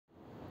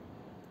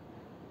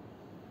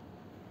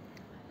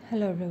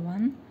Hello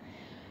everyone.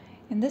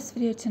 In this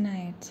video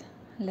tonight,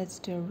 let's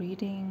do a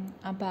reading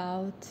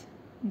about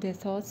the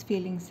thoughts,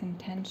 feelings,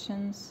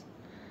 intentions,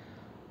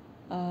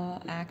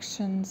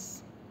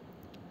 actions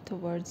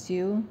towards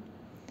you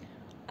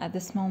at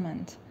this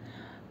moment.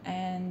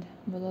 And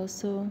we'll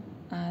also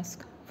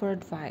ask for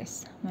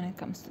advice when it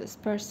comes to this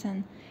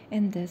person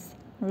in this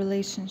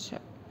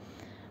relationship.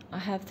 I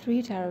have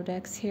 3 tarot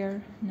decks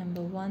here,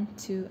 number 1,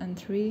 2, and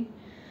 3.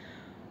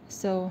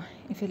 So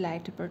if you'd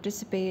like to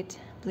participate,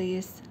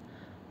 please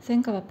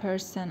think of a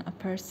person, or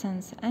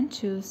persons, and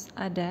choose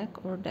a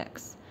deck or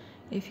decks.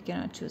 If you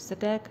cannot choose a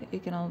deck, you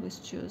can always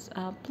choose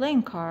a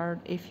playing card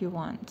if you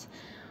want.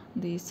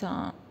 These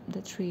are the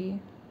 3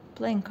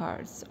 playing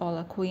cards, all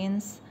are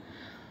queens,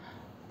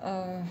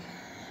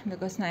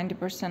 because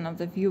 90% of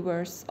the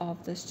viewers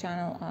of this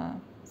channel are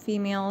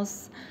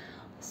females,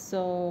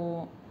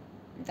 so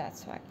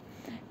that's why.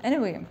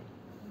 Anyway,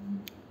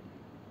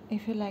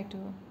 if you'd like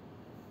to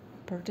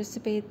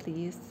participate,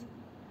 please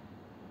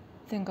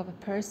think of a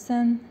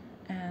person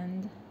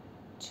and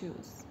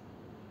choose.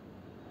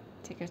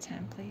 Take your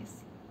time,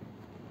 please.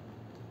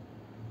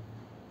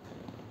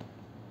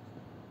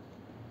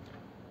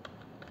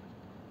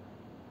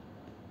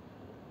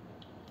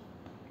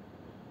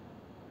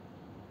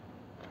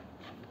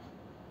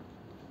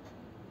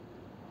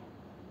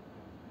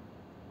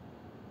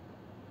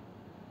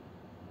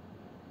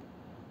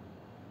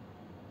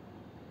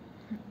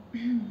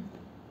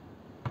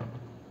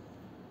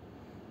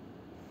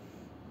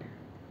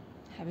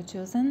 Have you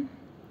chosen?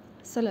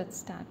 So let's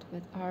start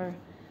with our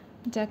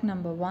deck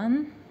number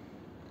 1,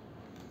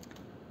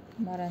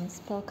 Modern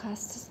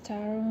Spellcaster's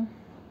Tarot.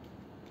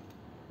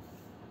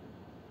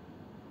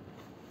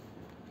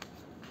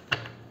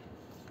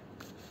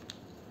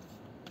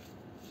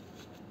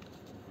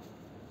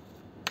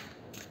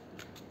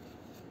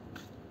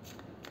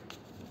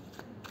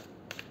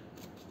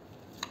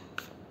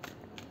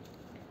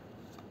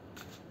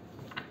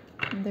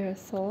 Their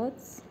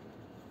thoughts,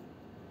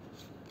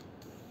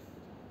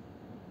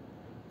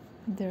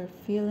 their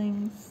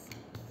feelings,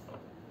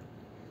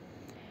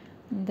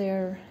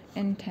 their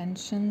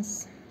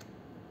intentions,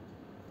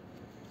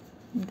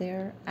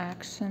 their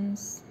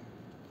actions,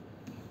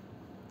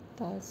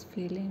 thoughts,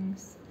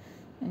 feelings,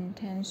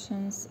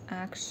 intentions,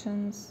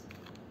 actions,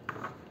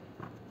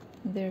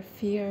 their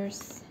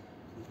fears,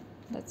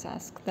 let's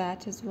ask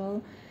that as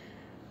well,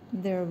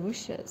 their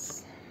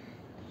wishes,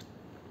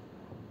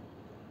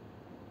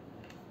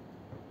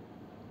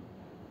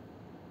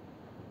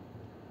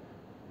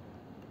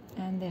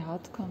 and the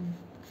outcome.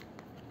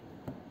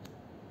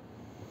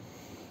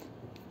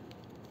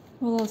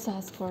 We'll also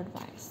ask for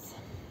advice.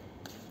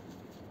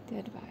 The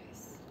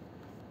advice.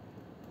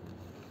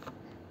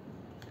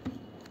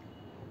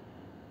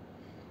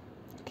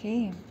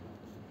 Okay.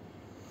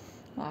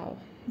 Wow.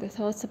 The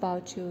thoughts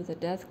about you, the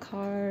death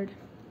card.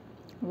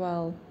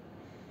 Well,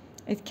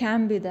 it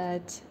can be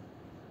that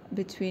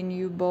between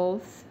you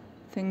both,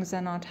 things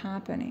are not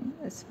happening.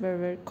 It's very,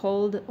 very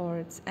cold, or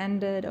it's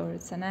ended, or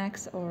it's an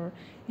ex, or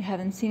you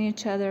haven't seen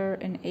each other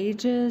in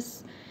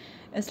ages.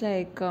 It's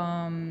like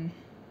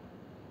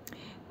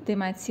they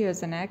might see you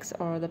as an ex,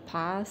 or the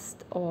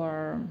past,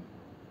 or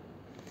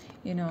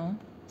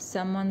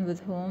someone with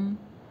whom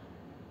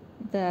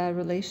the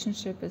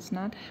relationship is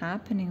not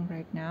happening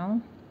right now.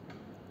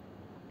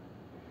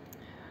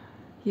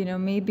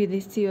 Maybe they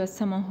see you as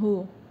someone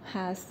who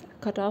has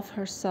cut off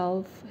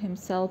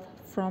himself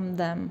from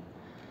them.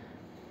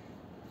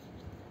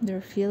 Their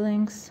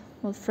feelings,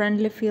 well,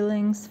 friendly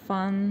feelings,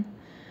 fun.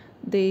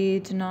 They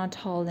do not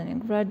hold any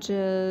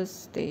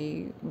grudges.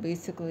 They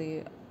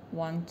basically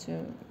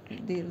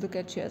they look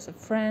at you as a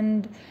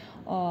friend,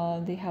 or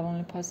they have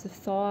only positive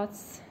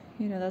thoughts,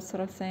 that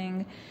sort of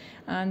thing,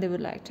 and they would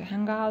like to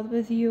hang out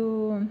with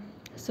you.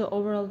 So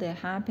overall, they're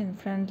happy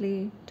and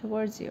friendly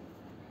towards you.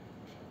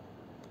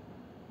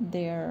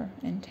 Their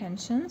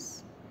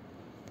intentions,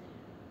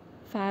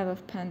 5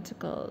 of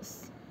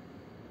Pentacles.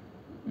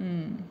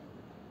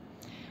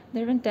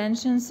 Their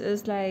intentions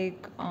is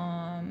like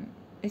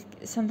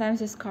sometimes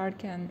this card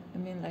can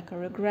mean like a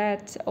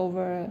regret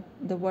over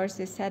the words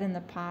they said in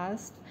the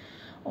past,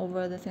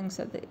 over the things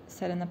that they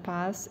said in the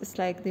past. It's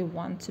like they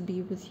want to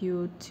be with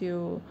you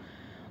too,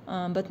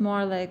 but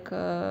more like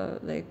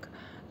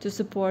to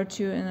support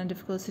you in a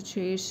difficult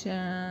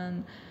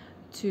situation,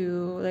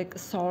 to like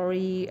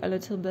sorry a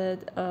little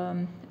bit,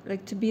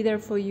 like to be there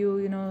for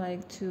you,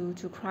 like to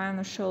cry on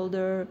the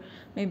shoulder,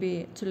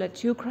 maybe to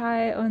let you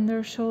cry on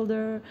their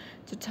shoulder,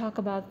 to talk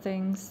about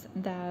things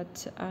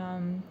that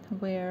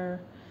where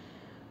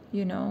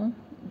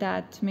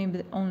that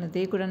maybe only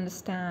they could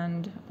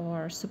understand,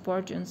 or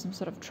support you in some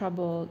sort of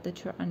trouble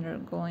that you're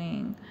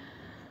undergoing.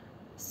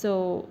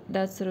 So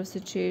that sort of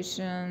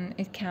situation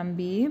it can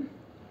be,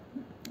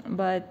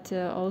 but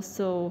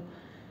also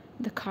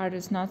the card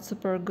is not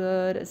super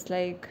good. It's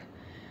like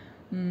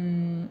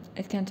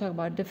it can talk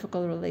about a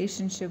difficult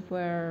relationship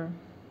where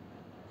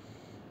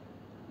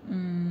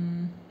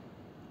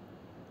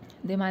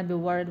they might be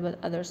worried what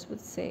others would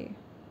say,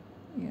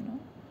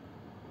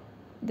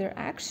 their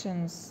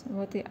actions,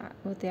 what they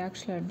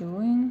actually are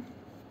doing.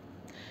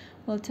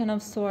 Well, Ten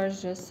of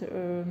Swords just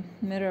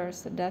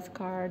mirrors the Death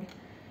card.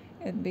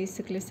 It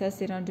basically says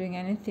they're not doing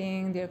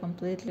anything, they're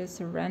completely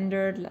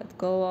surrendered, let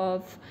go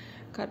of,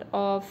 cut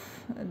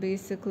off.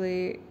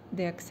 Basically,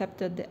 they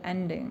accepted the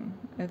ending,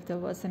 if there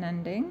was an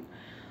ending.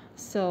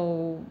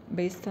 So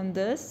based on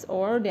this,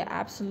 or they're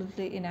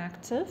absolutely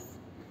inactive,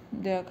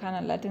 they're kind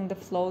of letting the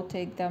flow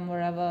take them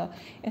wherever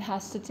it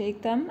has to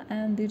take them,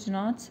 and they do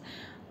not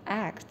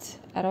act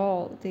at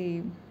all.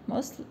 They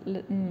most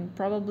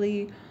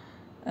probably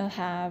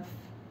have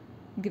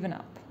given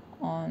up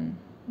on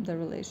the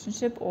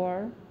relationship,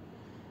 or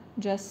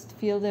just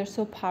feel they're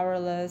so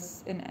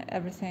powerless in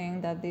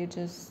everything that they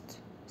just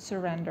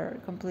surrender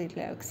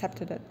completely,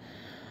 accepted it.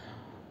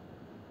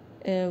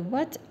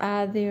 What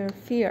are their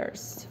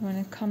fears when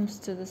it comes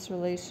to this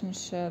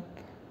relationship?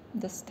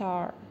 The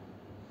Star.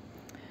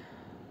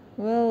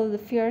 Well, the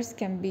fears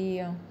can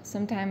be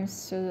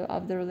sometimes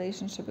of the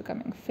relationship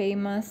becoming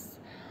famous,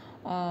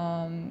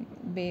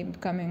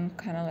 becoming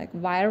kind of like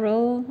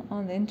viral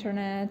on the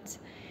internet,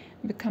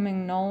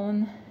 becoming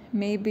known.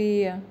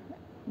 Maybe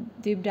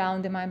deep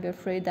down they might be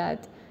afraid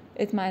that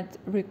it might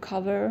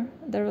recover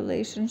the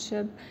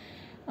relationship,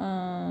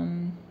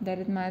 that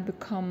it might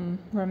become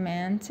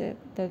romantic,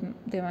 that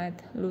they might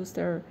lose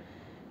their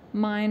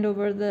mind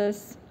over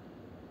this.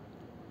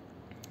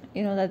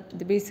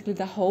 That basically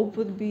the hope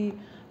would be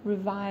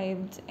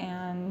revived,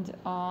 and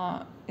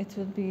it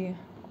would be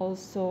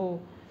also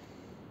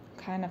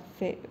kind of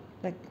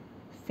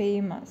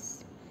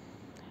famous.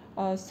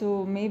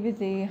 So maybe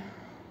they,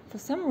 for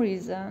some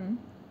reason,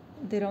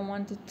 they don't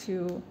want it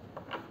to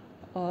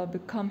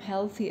become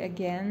healthy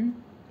again.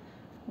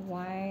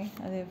 Why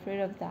are they afraid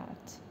of that?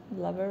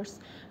 Lovers.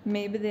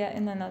 Maybe they are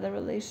in another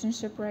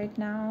relationship right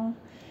now,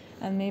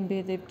 and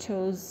maybe they've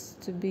chose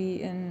to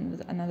be in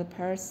with another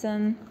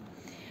person.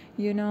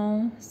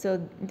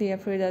 So they're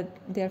afraid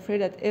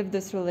that if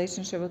this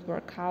relationship would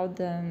work out,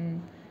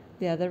 then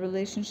the other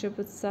relationship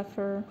would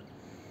suffer.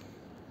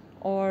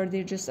 Or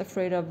they're just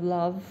afraid of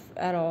love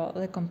at all,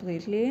 like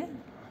completely.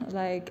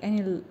 Like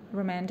any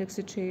romantic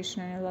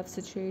situation, any love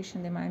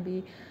situation, they might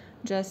be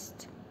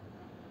just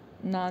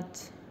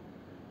not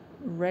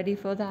ready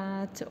for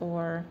that,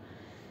 or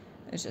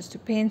it's just too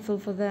painful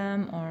for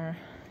them, or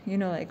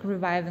like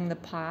reviving the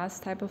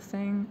past type of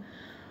thing.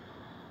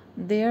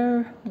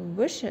 Their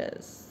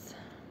wishes.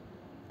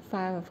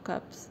 5 of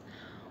Cups.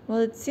 Well,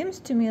 it seems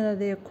to me that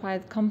they are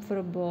quite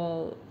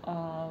comfortable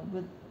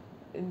with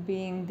it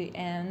being the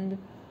end.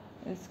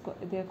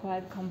 They're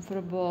quite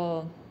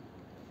comfortable,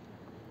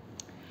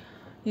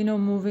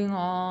 moving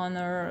on,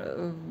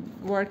 or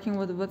working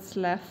with what's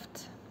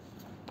left.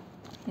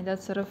 And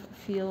that sort of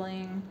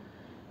feeling,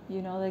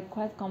 like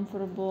quite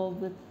comfortable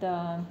with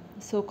the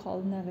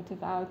so-called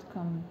negative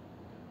outcome.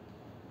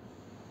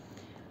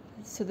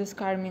 So this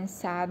card means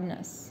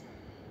sadness,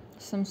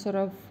 some sort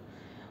of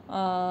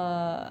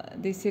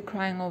they see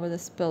crying over the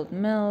spilled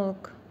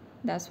milk.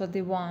 That's what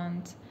they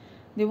want.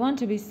 They want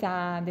to be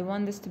sad. They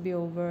want this to be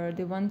over.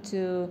 They want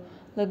to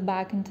look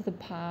back into the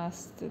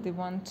past. They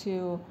want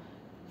to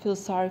feel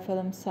sorry for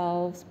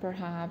themselves,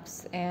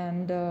 perhaps,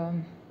 and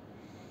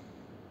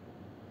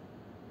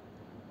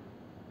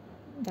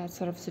that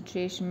sort of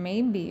situation.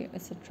 Maybe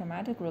it's a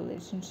traumatic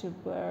relationship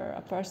where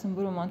a person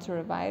wouldn't want to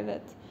revive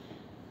it,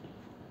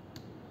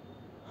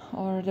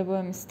 or there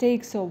were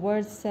mistakes or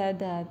words said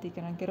that they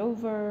cannot get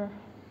over.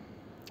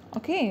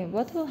 Okay,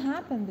 what will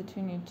happen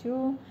between you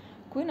two?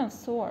 Queen of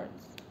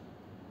Swords.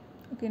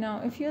 Okay,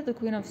 now if you're the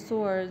Queen of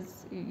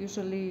Swords,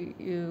 usually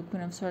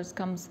Queen of Swords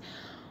comes,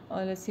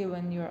 let's say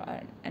when you're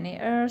an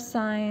air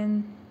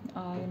sign,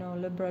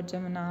 Libra,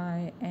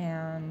 Gemini,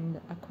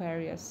 and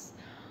Aquarius.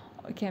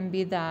 It can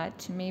be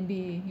that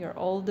maybe you're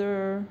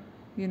older,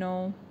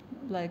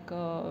 like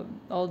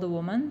older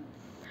woman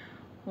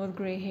with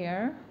gray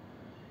hair.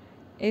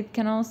 It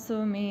can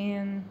also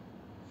mean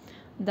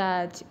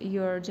that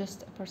you're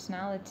just a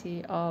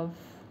personality of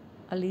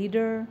a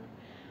leader,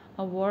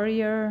 a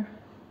warrior,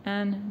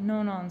 and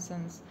no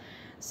nonsense.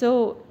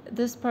 So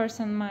this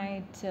person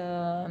might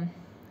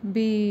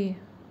be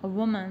a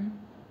woman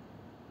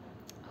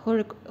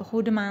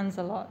who demands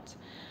a lot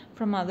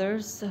from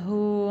others,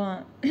 who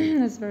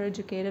is very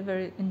educated,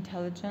 very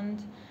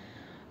intelligent.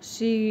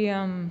 She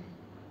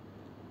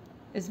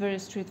is very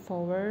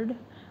straightforward,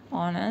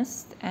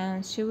 honest,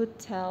 and she would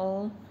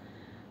tell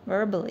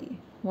verbally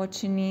what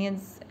she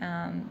needs,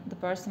 and the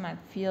person might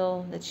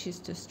feel that she's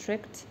too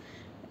strict,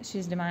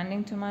 she's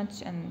demanding too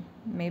much, and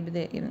maybe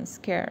they're even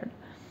scared.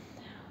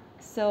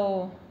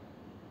 So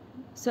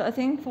I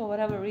think for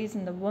whatever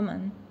reason, the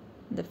woman,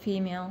 the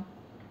female,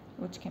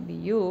 which can be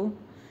you,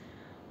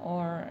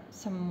 or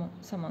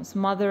someone's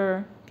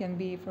mother, can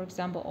be, for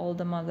example,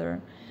 older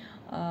mother,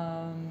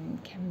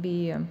 can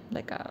be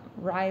like a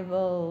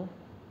rival.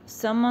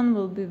 Someone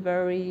will be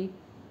very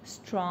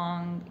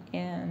strong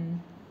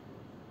in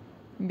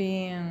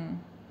being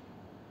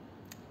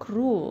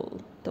cruel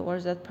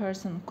towards that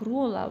person.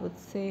 Cruel, I would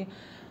say,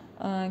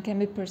 can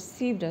be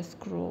perceived as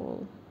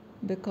cruel,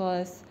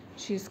 because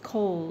she's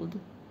cold.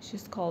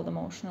 She's cold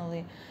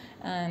emotionally.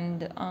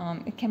 And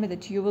it can be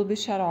that you will be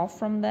shut off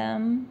from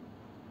them.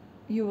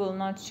 You will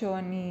not show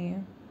any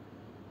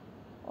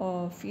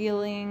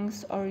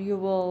feelings, or you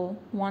will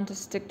want to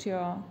stick to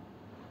your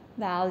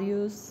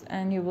values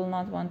and you will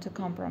not want to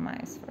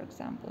compromise, for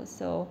example.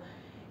 So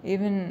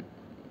even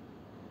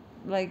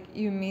like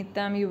you meet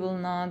them, you will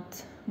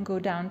not go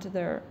down to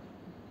their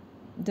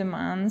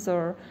demands,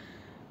 or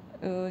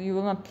you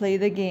will not play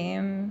the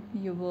game.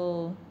 You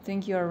will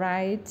think you're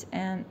right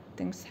and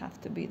things have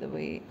to be the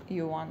way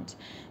you want.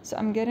 So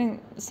I'm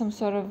getting some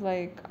sort of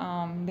like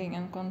being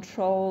in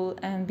control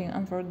and being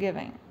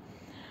unforgiving.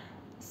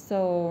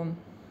 So,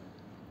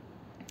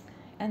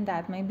 and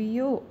that may be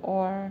you,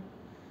 or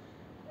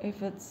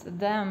if it's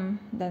them,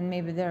 then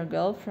maybe their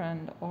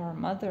girlfriend or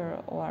mother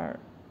or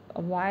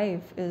a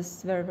wife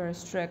is very, very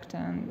strict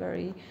and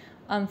very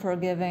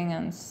unforgiving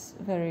and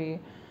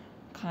very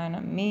kind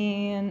of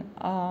mean.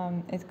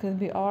 It could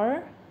be,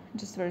 or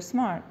just very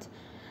smart.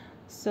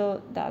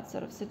 So that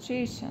sort of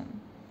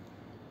situation.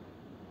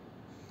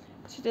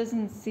 She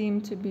doesn't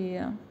seem to be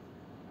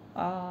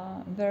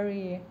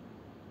very,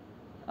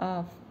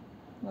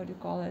 what do you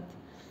call it?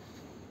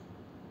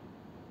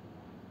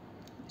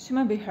 She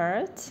might be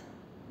hurt,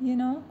 you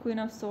know, Queen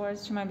of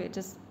Swords. She might be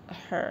just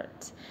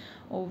hurt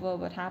over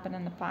what happened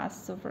in the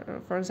past. So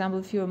for example,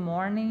 if you're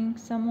mourning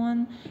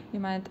someone, you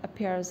might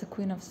appear as a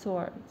Queen of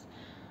Swords.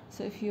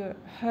 So if you're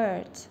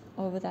hurt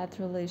over that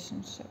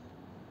relationship,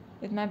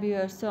 it might be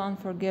you're so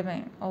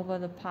unforgiving over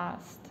the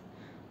past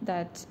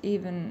that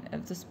even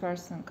if this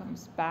person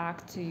comes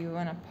back to you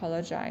and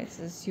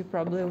apologizes, you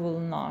probably will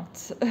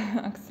not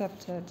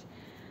accept it.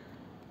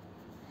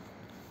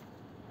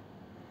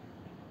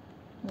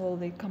 Will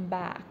they come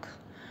back?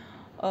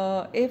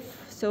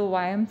 If so,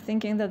 why I'm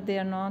thinking that they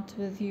are not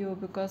with you?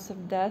 Because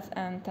of Death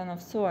and Ten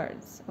of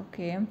Swords,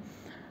 okay,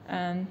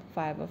 and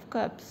Five of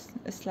Cups.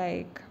 It's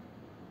like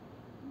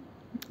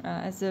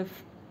as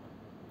if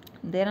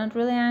they're not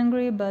really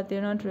angry, but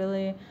they're not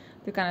really,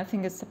 they kind of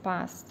think it's the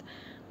past.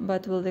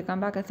 But will they come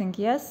back? I think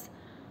yes,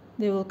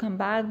 they will come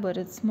back, but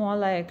it's more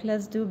like,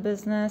 let's do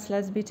business,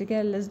 let's be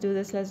together, let's do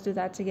this, let's do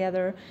that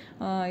together,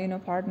 you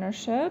know,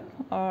 partnership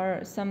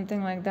or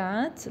something like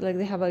that. Like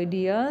they have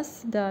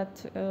ideas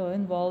that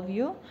involve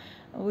you,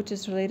 which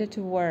is related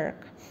to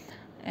work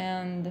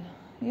and,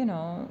 you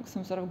know,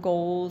 some sort of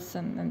goals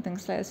and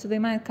things like that. So they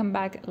might come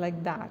back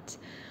like that,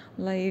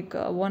 like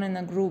one in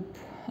a group,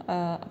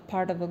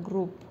 part of a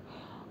group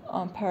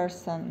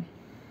person.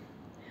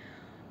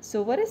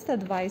 So what is the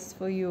advice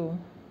for you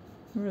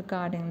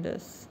regarding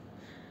this?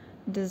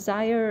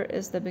 Desire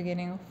is the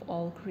beginning of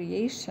all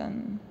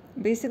creation.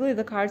 Basically,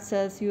 the card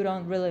says you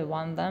don't really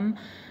want them,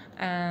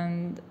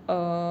 and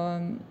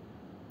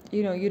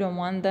you know, you don't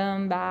want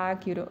them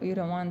back. You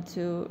don't want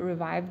to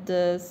revive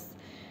this,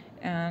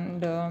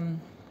 and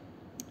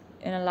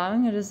in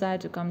allowing your desire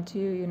to come to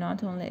you, you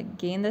not only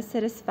gain the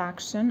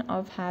satisfaction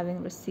of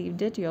having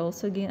received it, you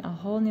also gain a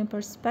whole new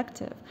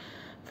perspective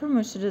from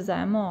which to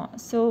desire more.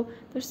 So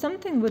there's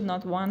something with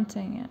not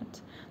wanting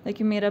it. Like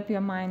you made up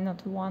your mind not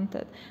to want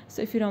it.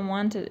 So if you don't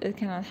want it, it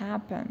cannot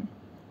happen.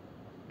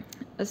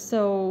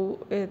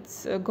 So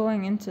it's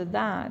going into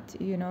that,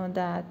 you know,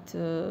 that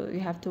you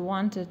have to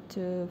want it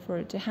for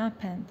it to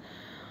happen.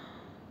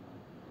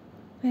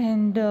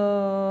 And,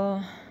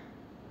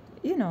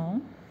 you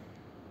know,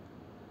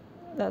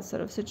 that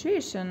sort of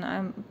situation,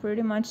 I'm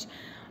pretty much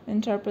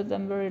interpret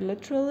them very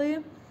literally.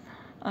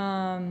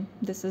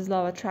 This is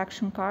law of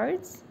attraction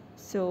cards.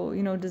 So,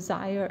 you know,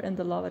 desire in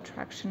the law of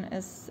attraction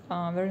is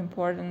a very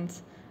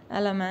important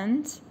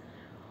element.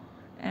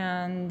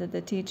 And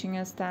the teaching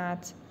is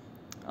that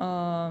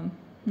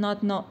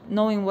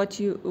knowing what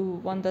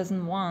one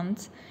doesn't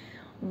want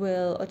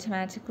will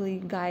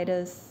automatically guide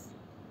us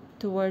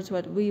towards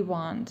what we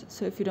want.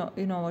 So if you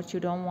know what you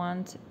don't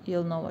want,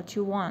 you'll know what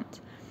you want.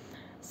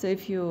 So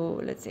if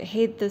you, let's say,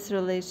 hate this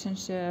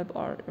relationship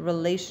or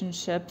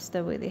relationships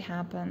the way they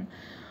happen,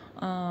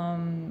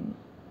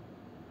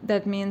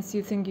 that means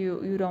you think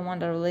you don't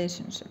want a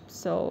relationship.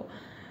 So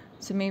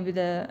maybe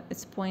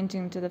it's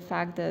pointing to the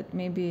fact that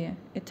maybe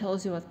it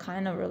tells you what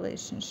kind of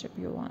relationship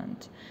you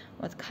want,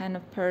 what kind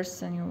of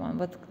person you want,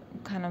 what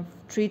kind of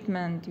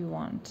treatment you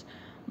want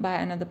by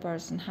another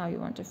person, how you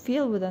want to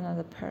feel with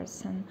another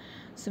person.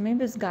 So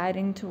maybe it's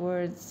guiding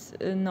towards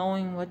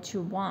knowing what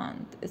you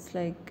want. It's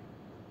like,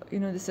 you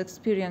know, this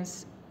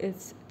experience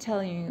is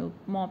telling you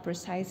more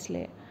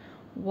precisely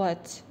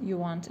what you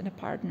want in a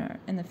partner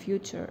in the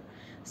future.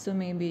 So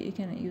maybe you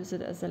can use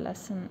it as a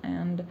lesson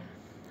and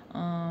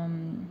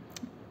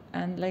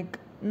like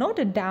note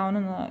it down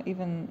on a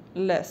even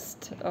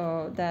list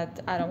that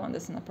I don't want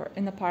this in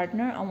a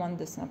partner, I want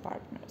this in a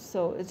partner.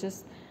 So it's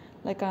just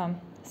like a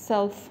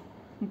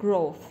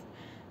self-growth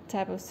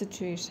type of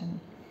situation.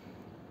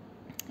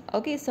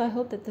 Okay, so I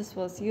hope that this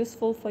was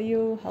useful for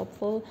you,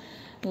 helpful.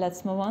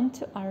 Let's move on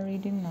to our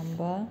reading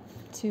number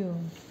 2.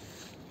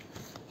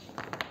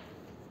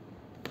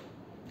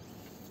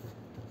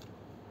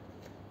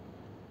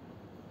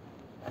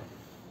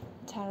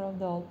 Tarot of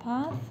the Old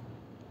Path.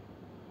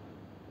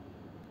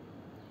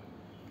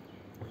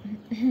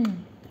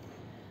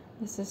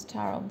 This is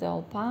Star of the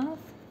All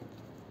Path.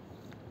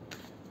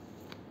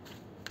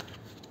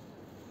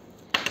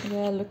 We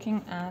are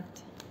looking at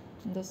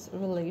this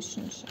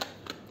relationship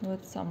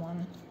with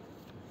someone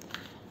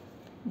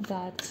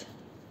that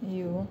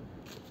you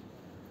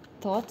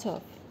thought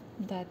of,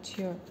 that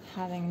you're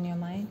having in your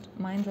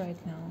mind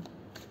right now.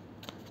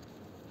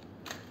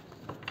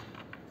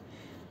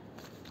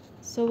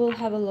 So we'll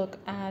have a look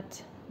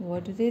at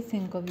what do they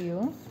think of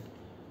you,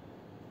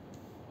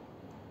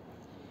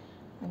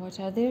 what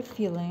are their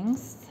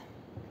feelings,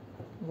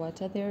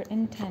 what are their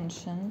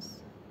intentions,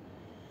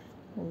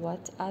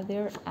 what are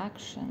their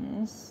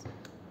actions,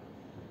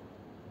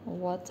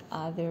 what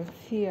are their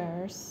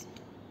fears,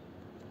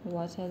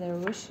 what are their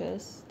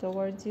wishes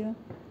towards you,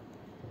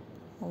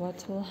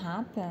 what will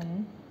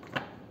happen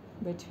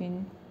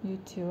between you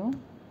two,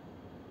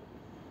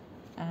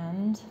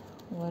 and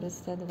what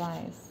is the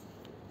advice.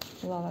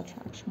 Law of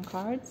Attraction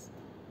cards.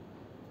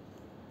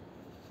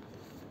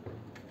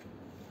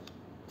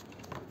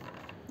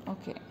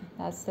 Okay,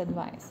 that's the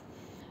advice.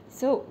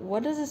 So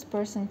what does this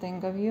person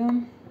think of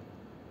you?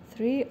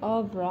 Three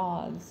of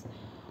Rods.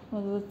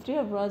 Well, the Three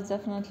of Rods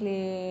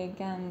definitely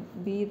can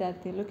be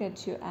that they look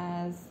at you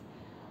as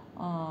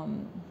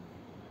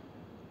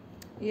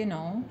you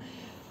know,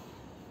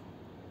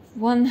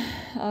 one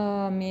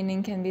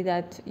meaning can be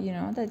that, you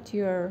know, that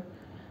you're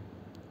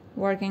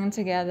working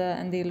together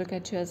and they look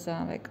at you as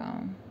like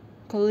a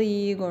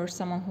colleague or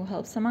someone who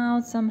helps them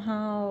out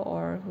somehow,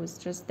 or who's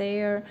just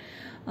there.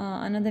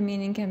 Another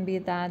meaning can be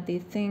that they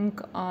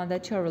think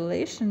that your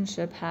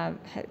relationship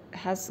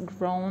has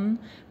grown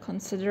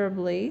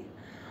considerably.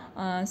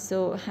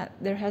 So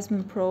there has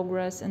been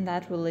progress in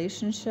that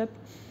relationship,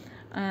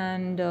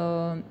 and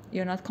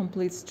you're not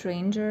complete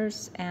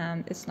strangers,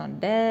 and it's not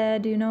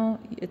dead, you know,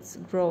 it's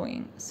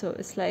growing. So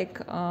it's like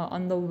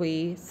on the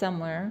way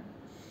somewhere.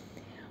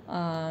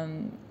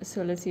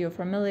 So let's say you're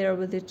familiar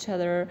with each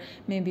other,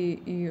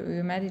 maybe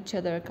you met each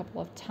other a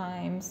couple of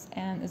times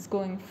and it's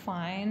going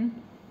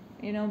fine,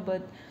 you know,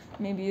 but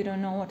maybe you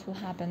don't know what will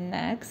happen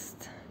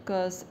next,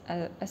 because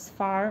so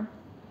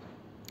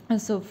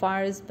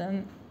far it's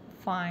been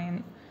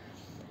fine.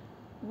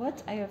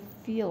 What are your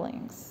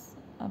feelings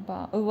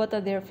about, or what are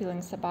their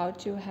feelings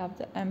about you? Have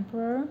the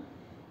Emperor.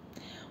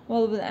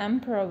 Well, with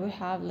Emperor we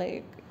have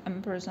like,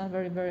 Emperor is not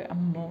very, very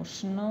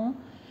emotional,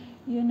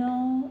 you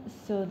know,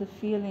 so the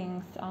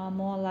feelings are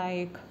more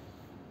like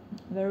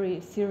very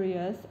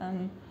serious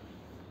and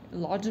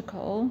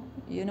logical,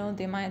 you know.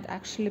 They might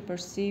actually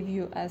perceive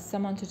you as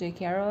someone to take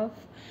care of.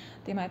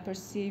 They might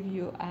perceive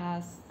you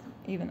as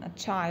even a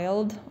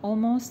child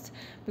almost,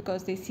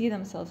 because they see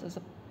themselves as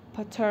a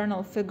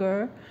paternal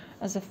figure,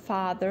 as a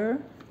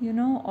father, you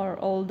know, or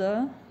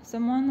older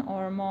someone,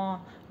 or more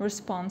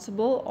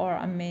responsible, or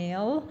a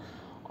male,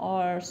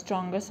 or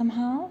stronger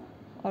somehow,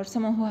 or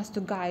someone who has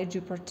to guide you,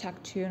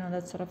 protect you, you know,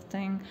 that sort of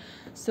thing.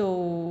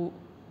 So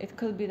it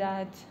could be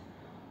that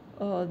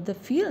the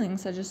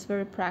feelings are just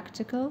very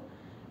practical,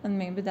 and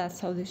maybe that's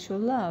how they show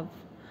love,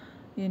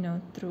 you know,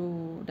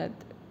 through that,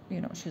 you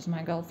know, she's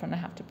my girlfriend, I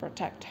have to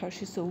protect her,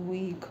 she's so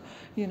weak,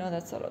 you know,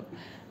 that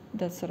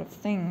sort of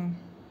thing.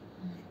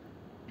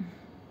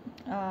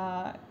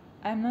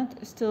 I'm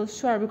not still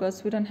sure,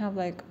 because we don't have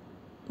like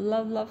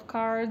love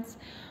cards,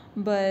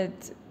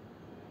 but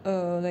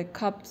like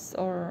cups,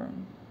 or,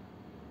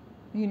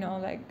 you know,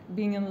 like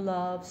being in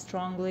love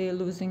strongly,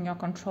 losing your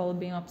control,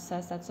 being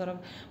obsessed, that sort of,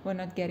 we're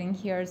not getting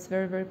here. It's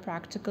very, very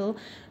practical.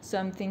 So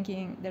I'm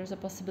thinking there's a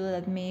possibility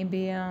that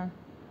maybe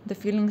the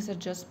feelings are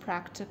just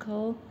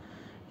practical,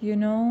 you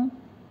know.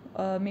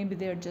 Maybe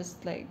they're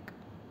just like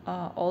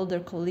older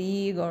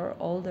colleague or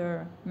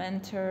older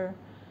mentor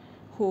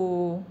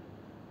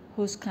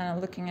who's kind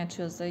of looking at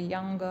you as a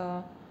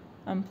younger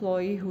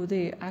employee who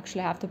they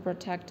actually have to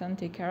protect and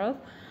take care of.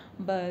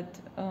 But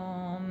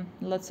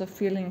lots of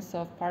feelings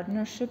of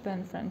partnership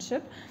and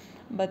friendship,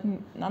 but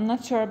I'm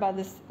not sure about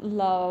this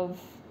love.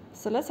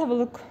 So let's have a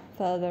look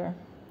further.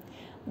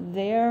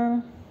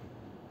 Their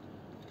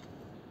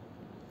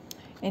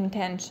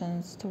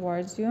intentions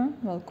towards you.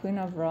 Well, Queen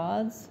of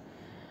Rods.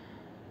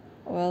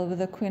 Well, with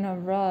the Queen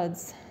of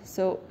Rods,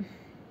 so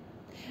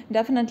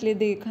definitely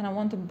they kind of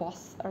want to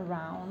boss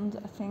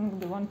around. I think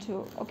they want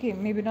to, okay,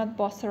 maybe not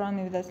boss around,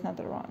 maybe that's not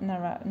the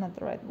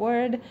right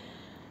word.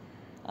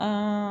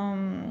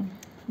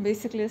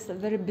 Basically it's a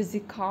very busy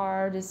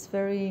card. It's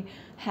very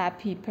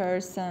happy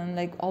person,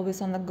 like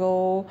always on the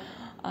go,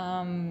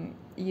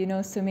 you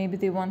know. So maybe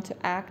they want to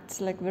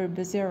act like very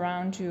busy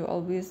around you,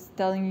 always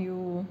telling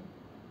you,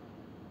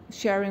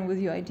 sharing with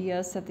you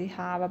ideas that they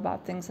have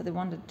about things that they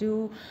want to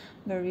do.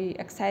 Very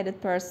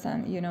excited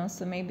person, you know.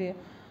 So maybe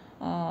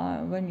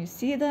when you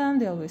see them,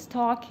 they're always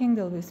talking,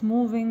 they're always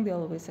moving, they're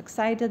always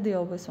excited, they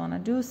always want to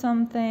do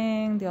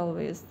something, they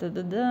always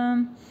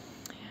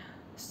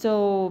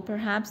So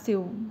perhaps they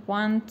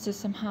want to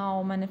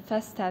somehow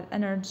manifest that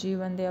energy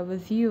when they're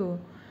with you.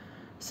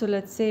 So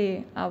let's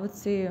say, I would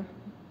say,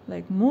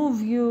 like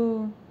move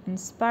you,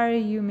 inspire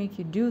you, make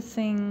you do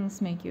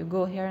things, make you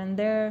go here and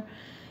there,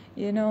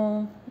 you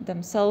know,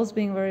 themselves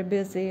being very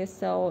busy.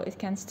 So it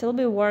can still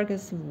be work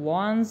as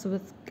wands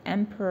with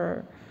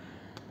Emperor.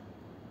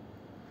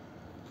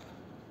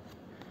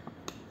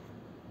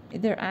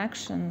 Their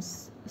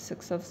actions,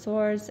 Six of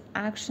Swords,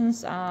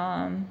 actions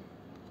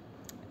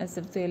as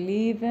if they're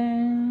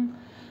leaving,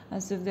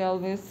 as if they're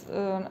always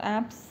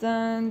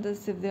absent,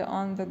 as if they're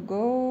on the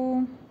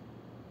go.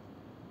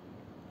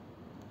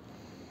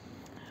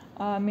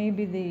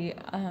 Maybe they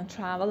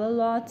travel a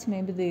lot,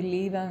 maybe they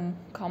leave and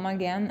come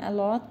again a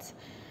lot,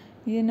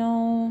 you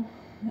know.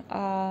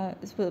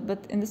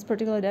 But in this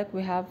particular deck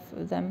we have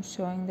them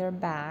showing their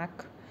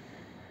back.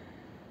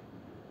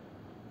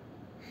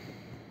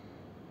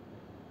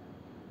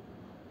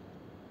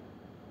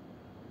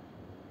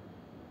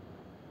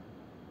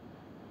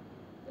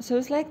 So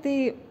it's like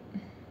they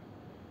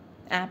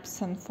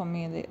absent for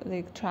me.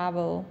 They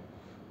travel,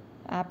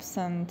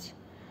 absent,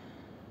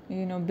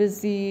 you know,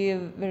 busy,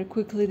 very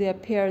quickly they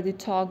appear, they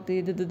talk,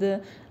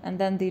 and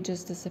then they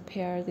just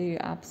disappear,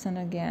 they're absent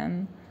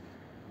again.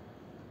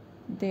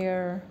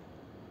 Their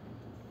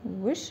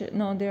wishes,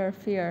 no, their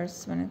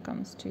fears when it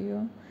comes to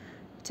you.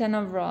 Ten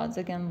of Rods,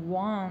 again,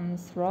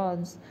 wands,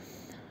 rods.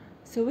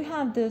 So we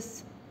have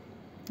this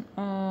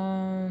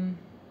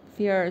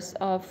fears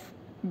of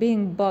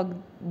being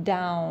bogged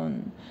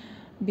down,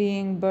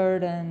 being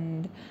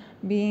burdened,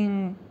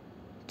 being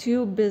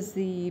too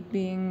busy,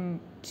 being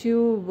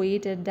too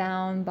weighted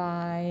down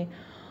by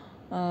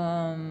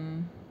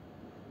the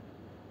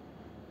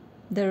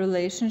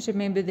relationship.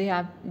 Maybe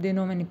they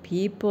know many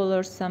people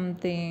or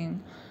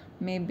something.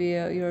 Maybe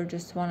you're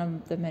just one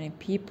of the many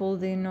people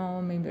they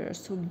know. Maybe they're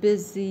so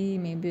busy.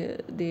 Maybe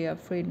they're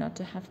afraid not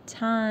to have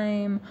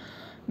time.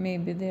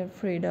 Maybe they're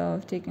afraid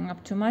of taking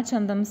up too much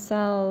on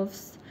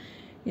themselves.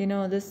 You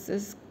know, this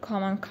is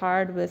common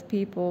card with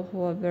people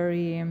who are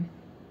very,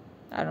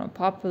 I don't know,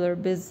 popular,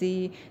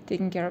 busy,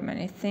 taking care of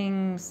many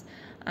things.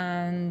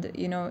 And,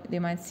 you know, they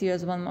might see you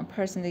as one more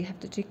person they have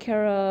to take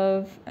care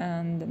of.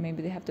 And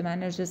maybe they have to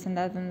manage this and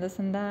that and this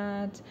and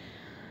that.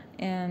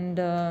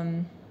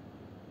 And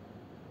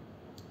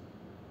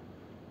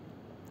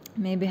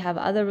maybe have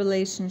other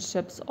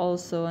relationships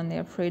also, and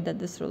they're afraid that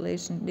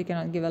they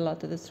cannot give a lot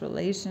to this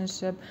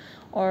relationship.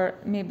 Or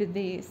maybe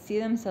they see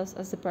themselves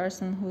as a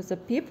person who's a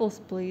people's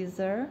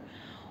pleaser,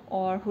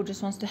 or who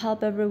just wants to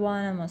help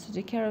everyone and wants to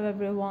take care of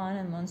everyone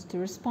and wants to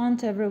respond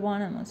to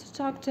everyone and wants to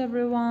talk to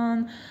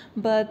everyone,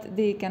 but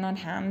they cannot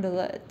handle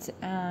it.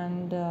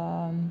 And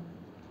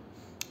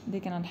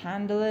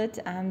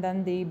and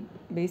then they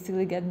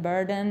basically get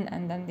burdened,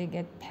 and then they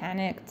get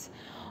panicked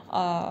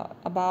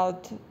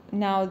about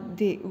now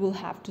they will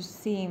have to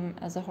seem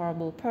as a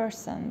horrible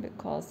person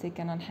because they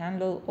cannot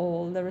handle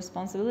all the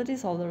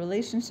responsibilities, all the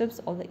relationships,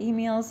 all the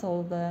emails,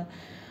 all the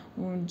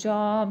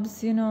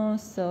jobs, you know.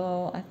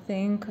 So I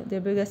think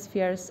their biggest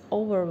fear is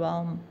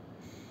overwhelm.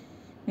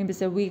 Maybe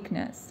it's a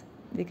weakness.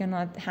 They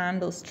cannot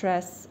handle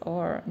stress,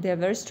 or they're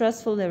very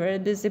stressful, they're very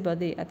busy,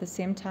 but at the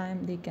same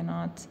time they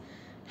cannot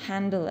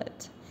handle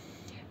it.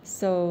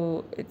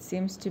 So it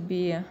seems to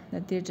be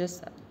that they're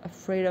just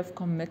afraid of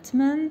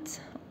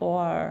commitment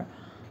or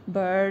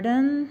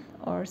burden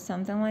or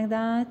something like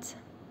that.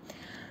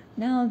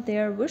 Now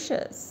their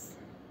wishes.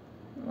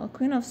 Well,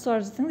 Queen of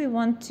Swords, I think they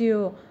want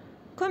to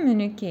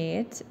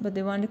communicate, but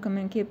they want to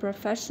communicate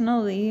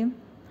professionally.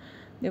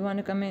 And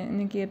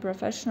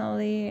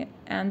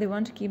they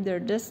want to keep their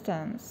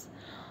distance.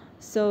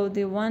 So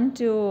they want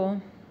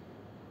to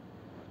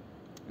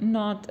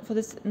not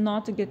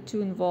to get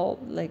too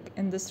involved, like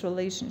in this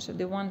relationship.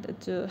 They want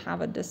to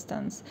have a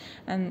distance,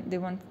 and they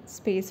want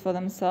space for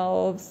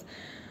themselves.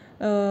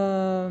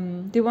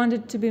 They want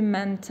it to be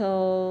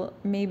mental.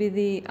 Maybe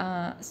they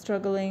are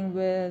struggling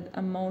with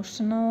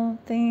emotional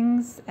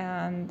things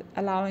and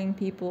allowing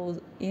people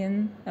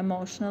in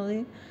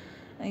emotionally.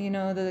 And, you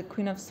know, the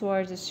Queen of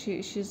Swords,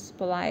 she's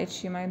polite.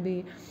 She might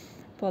be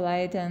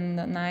polite and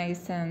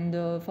nice and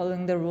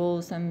following the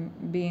rules and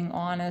being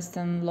honest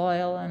and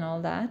loyal and all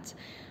that,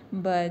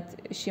 but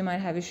she might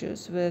have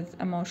issues with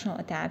emotional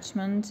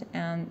attachment,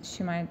 and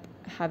she might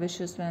have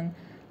issues when,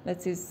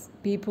 let's say,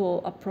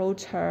 people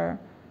approach her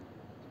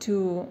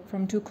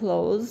from too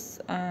close,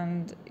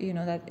 and you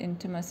know that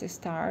intimacy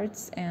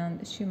starts,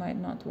 and she might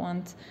not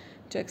want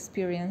to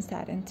experience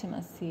that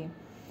intimacy.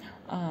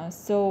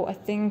 So I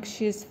think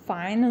she's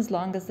fine as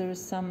long as there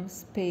is some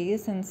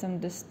space and some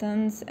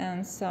distance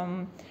and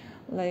some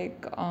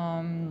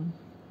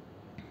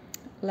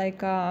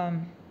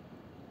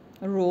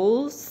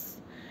rules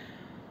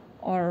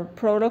or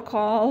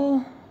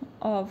protocol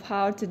of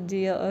how to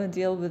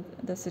deal with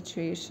the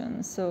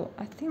situation. So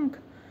I think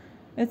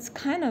it's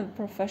kind of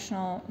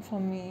professional for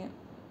me.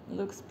 It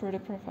looks pretty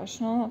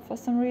professional for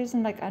some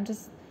reason.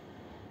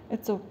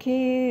 It's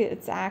okay,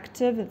 it's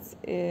active,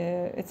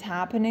 it's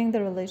happening,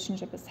 the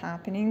relationship is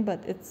happening,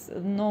 but it's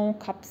no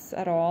cups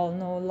at all,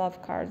 no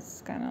love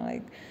cards, kind of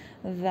like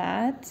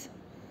that.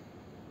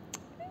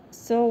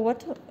 So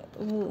what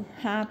will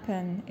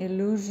happen?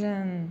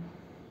 Illusion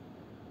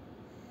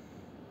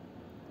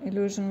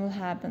will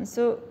happen.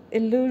 So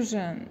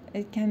illusion,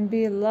 it can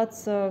be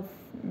lots of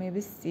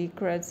maybe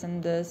secrets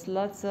in this,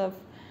 lots of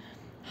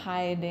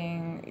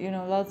hiding, you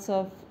know, lots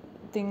of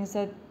things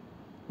that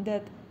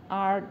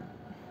are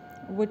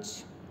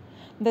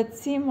that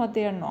seem what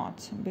they are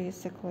not,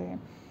 basically.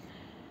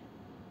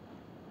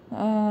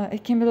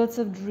 It can be lots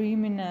of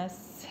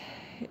dreaminess.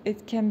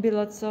 It can be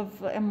lots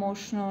of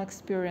emotional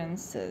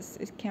experiences.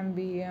 It can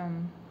be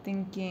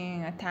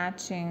thinking,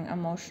 attaching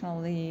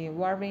emotionally,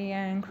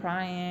 worrying,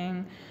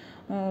 crying,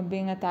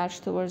 being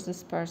attached towards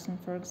this person,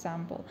 for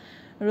example.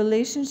 A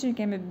relationship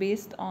can be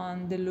based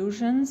on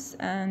delusions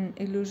and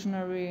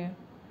illusionary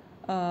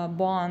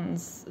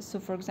bonds. So,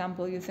 for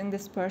example, you think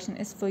this person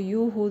is for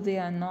you who they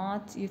are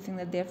not. You think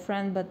that they're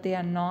friend, but they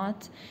are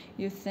not.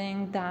 You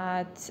think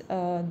that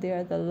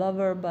they're the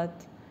lover,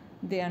 but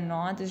they are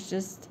not. It's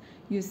just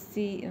you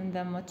see in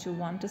them what you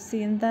want to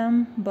see in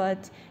them,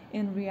 but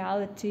in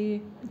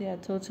reality, they are a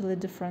totally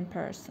different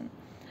person.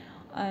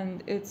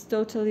 And it's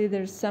totally,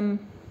 there's some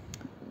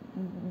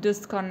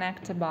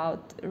disconnect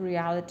about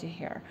reality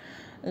here.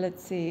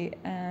 Let's see,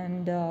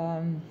 and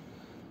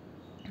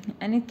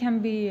it can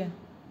be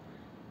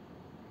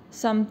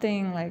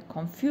something like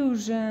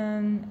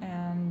confusion,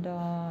 and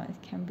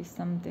it can be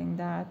something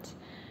that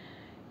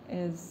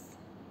is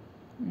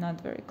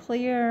not very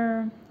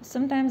clear.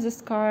 Sometimes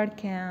this card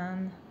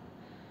can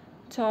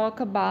talk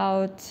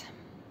about,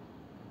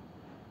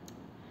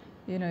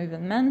 you know,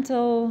 even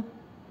mental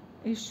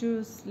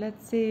issues.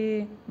 Let's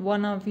say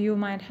one of you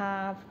might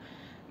have.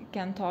 It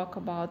can talk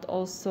about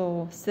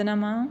also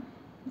cinema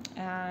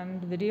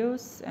and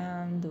videos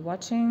and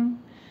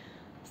watching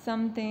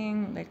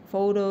something like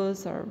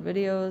photos or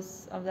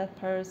videos of that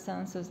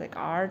person. So it's like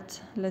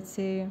art, let's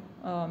say,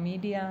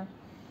 media,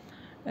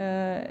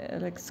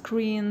 like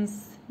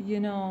screens, you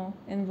know,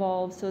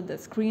 involved. So the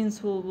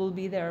screens will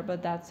be there,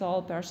 but that's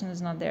all. Person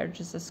is not there,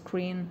 just a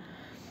screen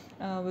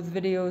with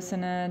videos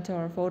in it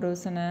or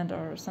photos in it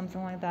or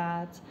something like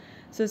that.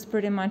 So it's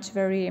pretty much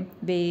very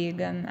vague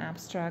and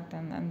abstract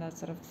and that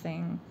sort of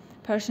thing.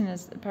 Person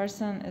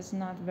is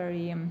not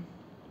very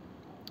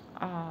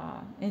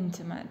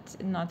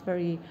intimate, not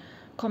very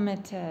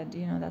committed,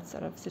 you know, that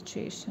sort of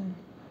situation.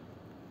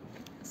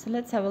 So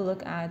let's have a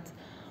look at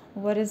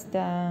what is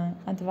the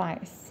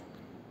advice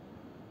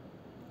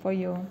for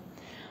you.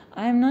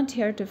 I'm not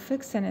here to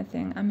fix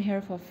anything. I'm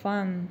here for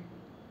fun.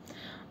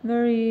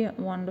 Very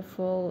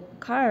wonderful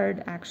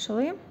card,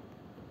 actually.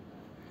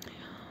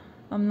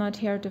 I'm not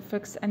here to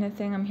fix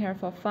anything. I'm here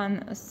for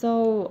fun.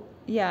 So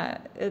yeah,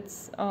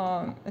 it's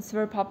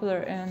very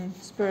popular in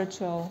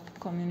spiritual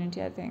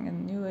community, I think,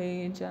 in New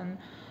Age, and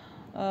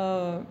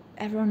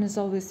everyone is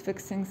always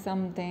fixing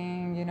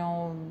something, you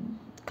know,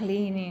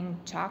 cleaning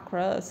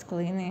chakras,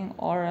 cleaning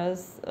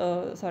auras,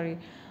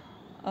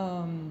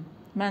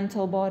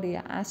 mental body,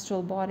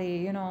 astral body,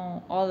 you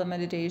know, all the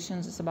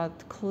meditations is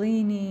about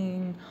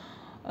cleaning,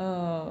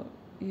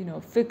 you know,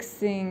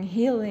 fixing,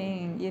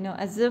 healing, you know,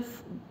 as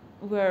if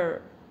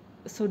we're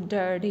so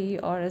dirty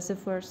or as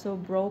if we're so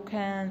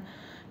broken,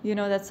 you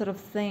know, that sort of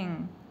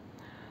thing.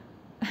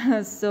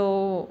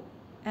 So,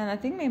 and I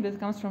think maybe it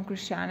comes from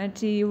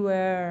Christianity,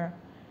 where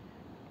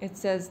it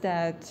says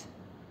that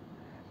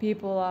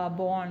people are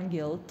born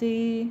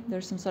guilty.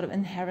 There's some sort of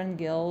inherent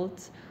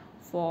guilt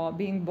for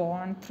being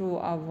born through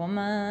a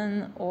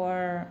woman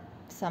or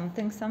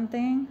something.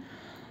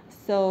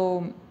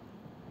 So,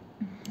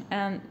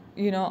 and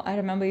you know, I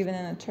remember even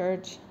in a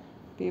church,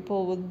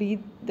 people would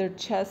beat their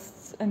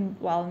chests and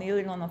while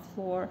kneeling on the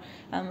floor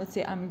and would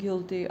say, I'm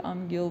guilty,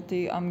 I'm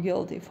guilty, I'm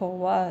guilty. For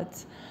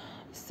what?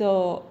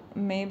 So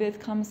maybe it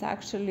comes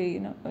actually,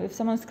 you know, if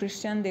someone's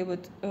Christian, they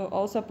would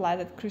also apply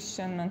that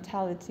Christian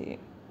mentality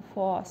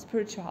for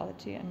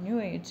spirituality and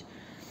New Age.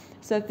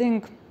 So I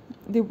think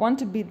they want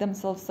to beat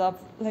themselves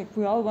up, like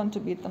we all want to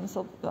beat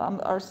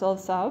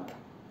ourselves up.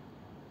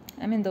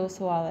 I mean, those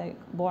who are like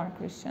born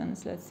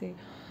Christians, let's say,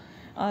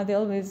 they're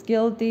always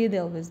guilty,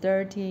 they're always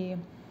dirty,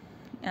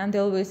 and they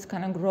always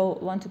kind of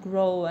want to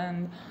grow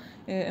and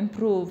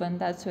improve, and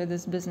that's why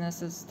this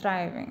business is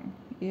thriving,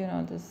 you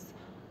know, this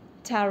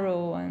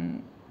tarot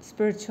and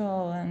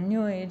spiritual and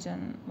New Age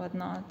and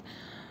whatnot.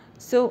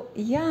 So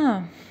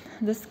yeah,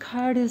 this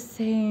card is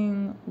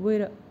saying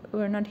we're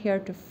not here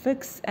to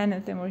fix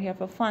anything, we're here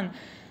for fun.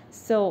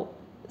 So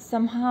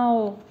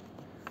somehow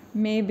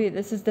maybe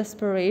this is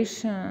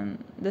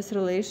desperation. This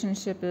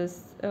relationship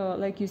is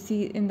like you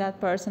see in that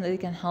person that they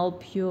can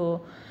help you.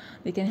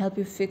 They can help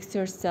you fix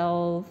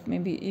yourself.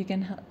 Maybe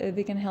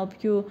they can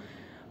help you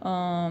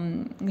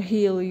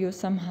heal you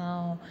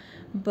somehow.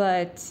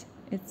 But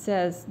it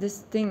says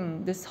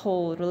this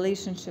whole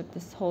relationship,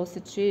 this whole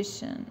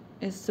situation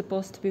is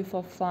supposed to be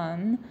for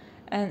fun,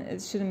 and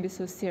it shouldn't be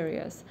so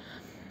serious.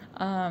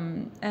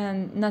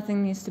 And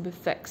nothing needs to be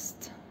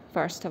fixed,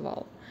 first of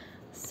all.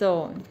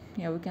 So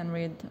yeah, we can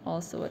read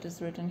also what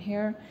is written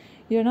here.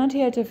 You're not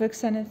here to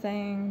fix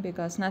anything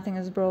because nothing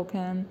is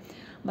broken,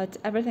 but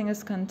everything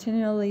is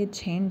continually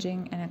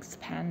changing and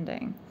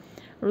expanding.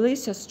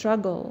 Release your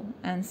struggle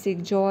and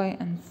seek joy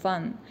and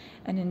fun,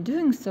 and in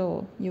doing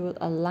so, you will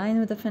align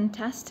with the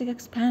fantastic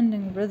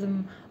expanding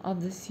rhythm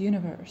of this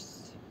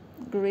universe.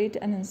 great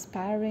and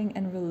inspiring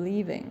and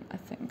relieving, I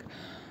think.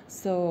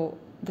 So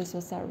this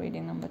was our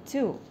reading number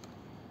 2.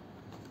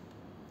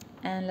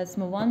 And let's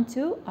move on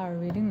to our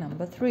reading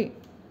number 3.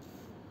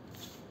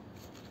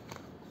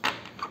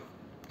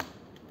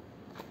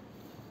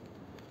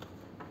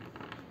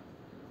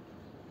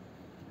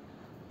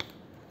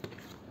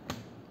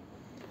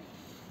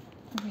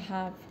 We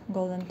have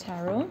Golden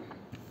Tarot.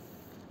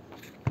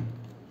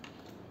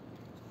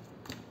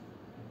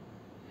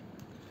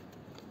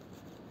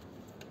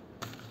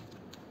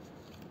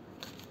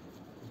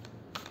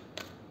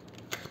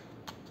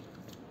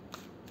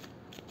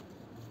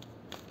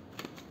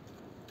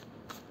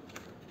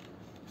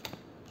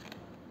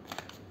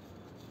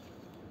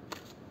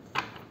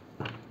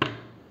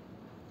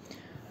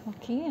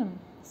 Okay,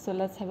 so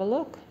let's have a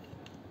look.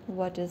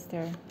 What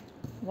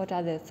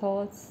are their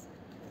thoughts?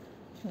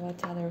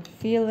 What are their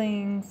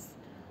feelings?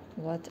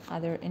 What are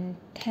their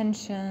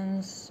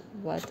intentions?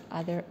 What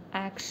are their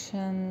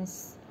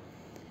actions?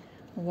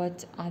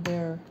 What are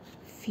their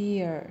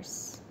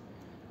fears?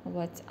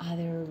 What are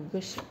their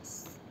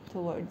wishes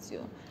towards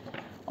you?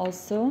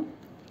 Also,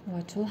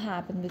 what will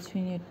happen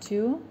between you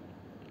two?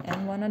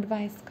 And one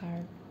advice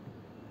card.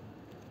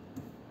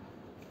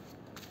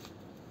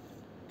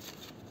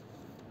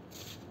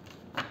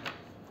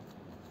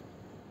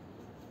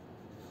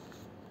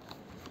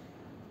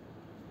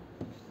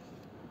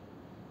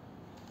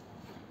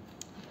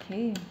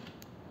 Okay.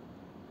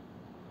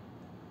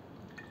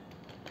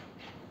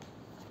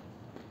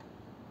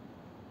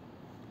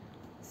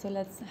 So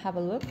let's have a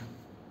look.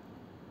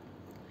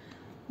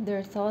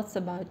 Their thoughts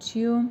about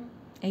you.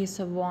 Ace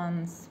of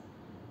Wands.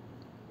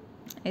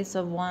 Ace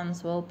of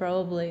Wands will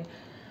probably,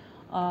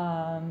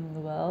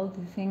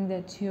 they think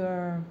that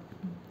you're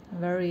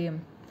very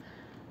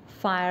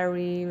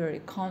fiery,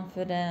 very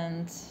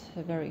confident,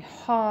 very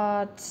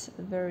hot,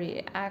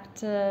 very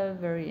active,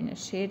 very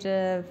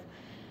initiative.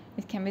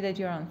 It can be that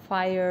you're on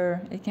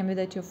fire. It can be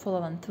that you're full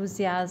of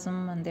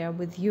enthusiasm and they're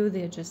with you.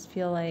 They just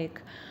feel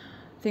like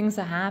things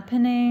are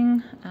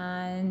happening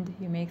and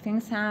you make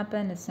things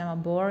happen. It's never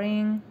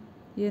boring.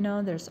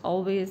 There's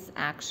always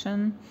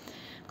action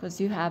because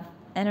you have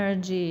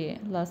energy,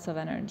 lots of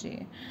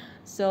energy.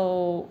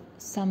 So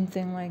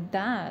something like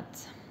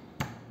that.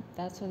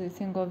 That's what they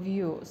think of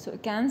you. So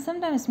it can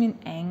sometimes mean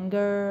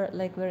anger,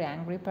 like very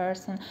angry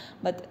person.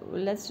 But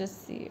let's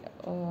just see.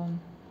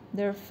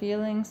 Their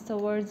feelings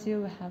towards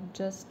you. We have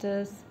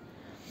justice.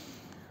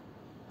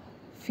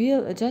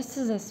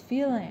 Justice as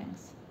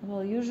feelings.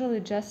 Well, usually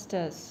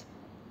justice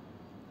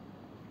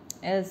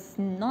is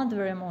not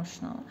very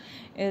emotional.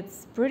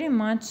 It's pretty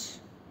much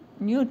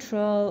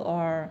neutral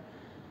or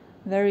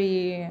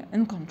very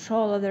in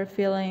control of their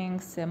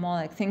feelings. They're more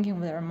like thinking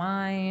with their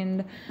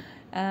mind.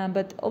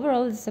 But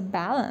overall, it's a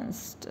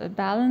balanced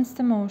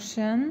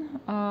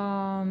emotion.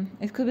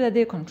 It could be that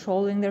they're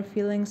controlling their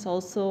feelings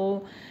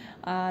also.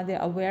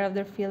 They're aware of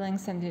their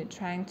feelings and they're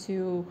trying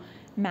to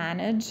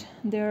manage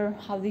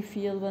how they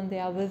feel when they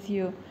are with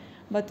you.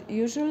 But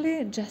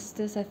usually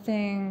justice, I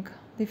think,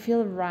 they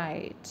feel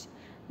right.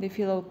 They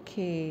feel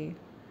okay,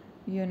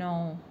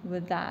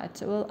 with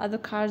that. Well, other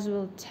cards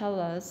will tell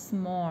us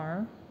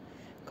more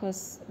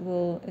because,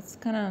 it's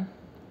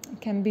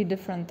can be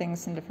different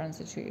things in different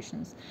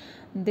situations.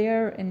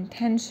 Their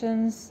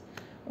intentions,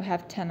 we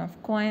have 10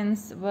 of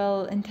coins.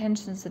 Well,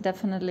 intentions are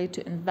definitely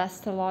to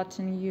invest a lot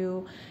in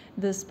you.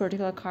 This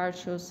particular card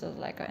shows us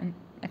like an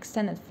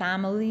extended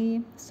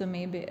family. So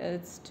maybe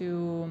it's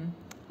to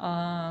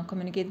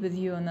communicate with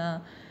you on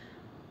a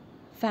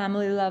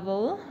family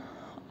level,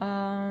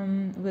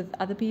 with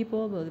other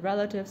people, with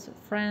relatives, with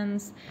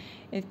friends.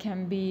 It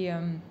can be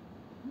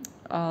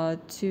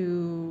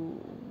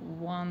to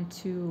want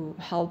to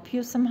help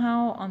you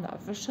somehow on the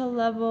official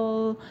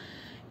level,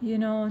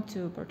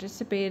 to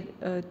participate,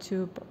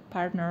 to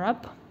partner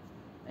up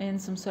in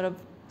some sort of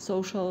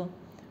social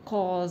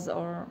cause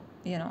or,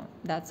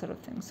 that sort of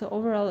thing. So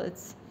overall,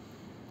 it's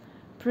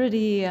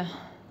pretty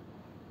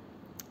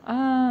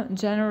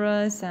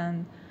generous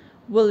and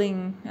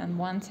willing and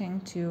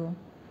wanting to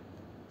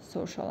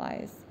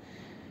socialize.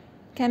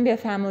 Can be a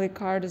family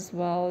card as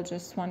well,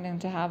 just wanting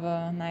to have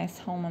a nice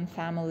home and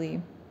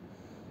family.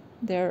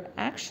 Their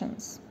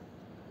actions.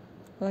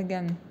 Well,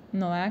 again,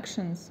 no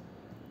actions.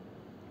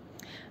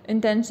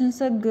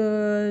 Intentions are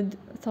good.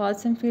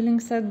 Thoughts and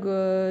feelings are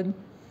good.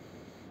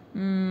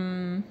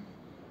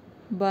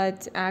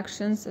 But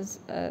actions is,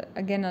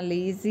 again, are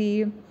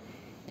lazy.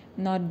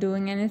 Not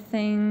doing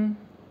anything.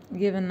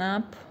 Giving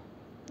up.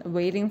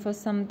 Waiting for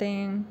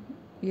something.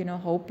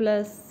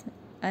 Hopeless.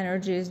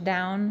 Energy is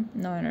down.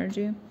 No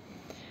energy.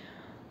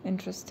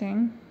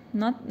 Interesting.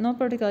 No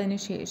particular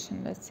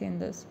initiation. Let's see in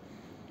this.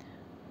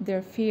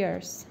 Their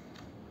fears.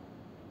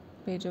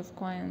 Page of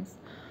coins.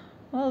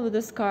 Well, with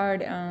this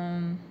card,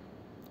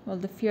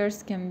 the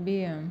fears can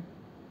be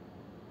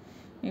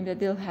maybe that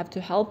they'll have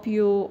to help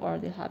you or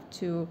they'll have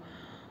to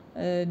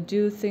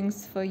do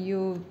things for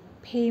you,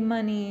 pay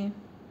money,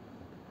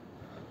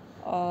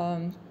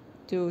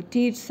 to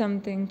teach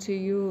something to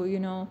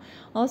you,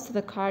 Also,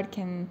 the card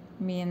can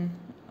mean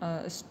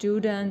a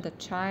student, a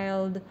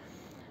child,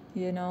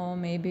 You know,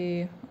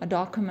 maybe a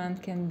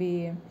document can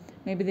be,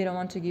 maybe they don't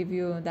want to give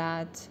you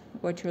that,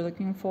 what you're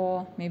looking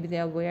for. Maybe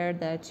they're aware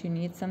that you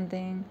need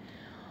something,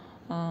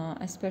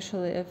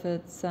 especially if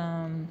it's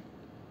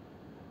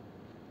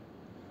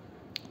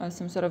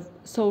some sort of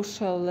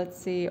social, let's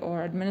say,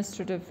 or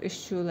administrative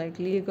issue like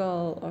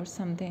legal or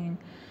something.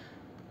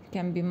 It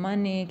can be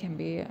money, can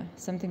be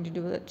something to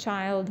do with a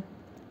child.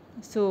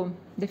 So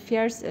the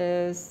fears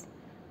is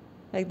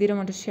like they don't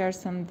want to share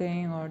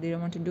something or they don't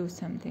want to do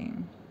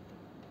something.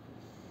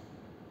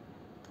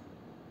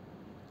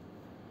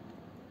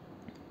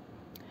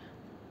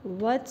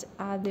 What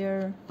are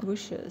their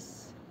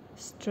wishes?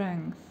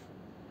 Strength.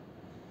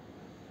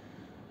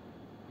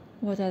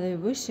 What are their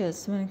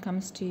wishes when it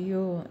comes to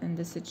you in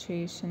this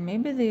situation?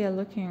 Maybe they are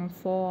looking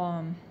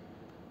for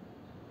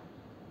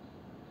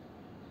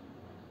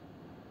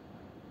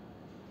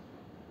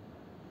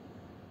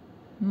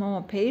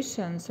more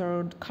patience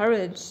or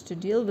courage to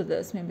deal with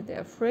this. Maybe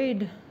they're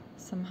afraid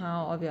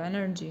somehow of your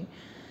energy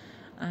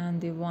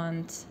and they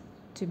want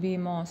to be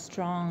more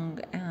strong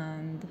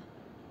and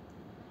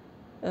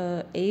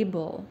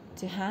able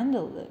to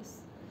handle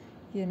this.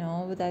 You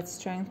know, with that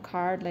strength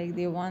card, like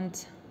they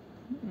want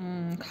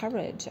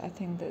courage. I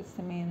think that's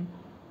the main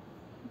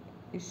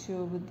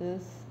issue with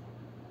this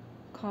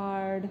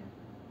card.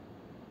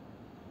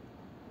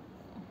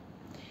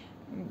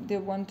 They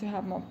want to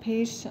have more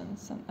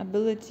patience and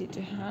ability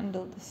to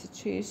handle the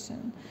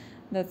situation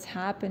that's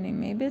happening.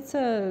 Maybe it's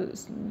a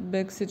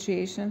big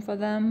situation for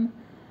them,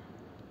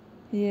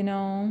 you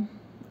know,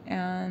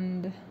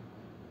 and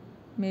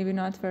maybe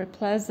not very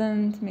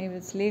pleasant. Maybe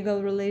it's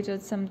legal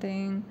related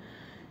something.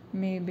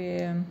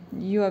 Maybe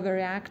you are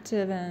very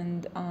active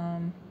and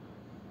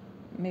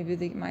maybe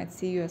they might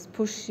see you as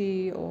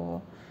pushy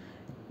or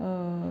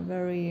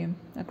very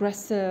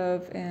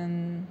aggressive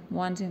in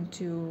wanting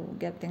to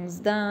get things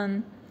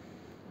done.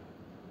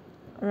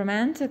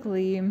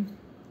 Romantically,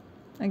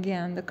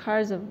 again, the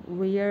cards are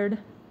weird.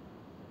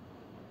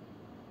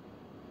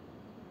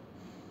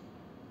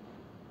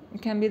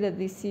 It can be that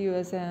they see you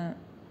as a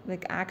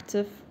like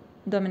active,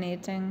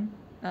 dominating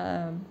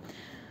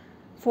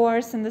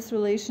force in this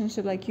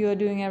relationship, like you are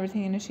doing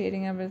everything,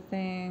 initiating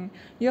everything.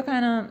 You're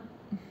kind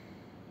of,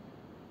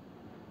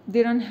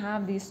 they don't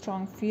have these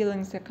strong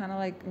feelings, they're kind of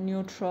like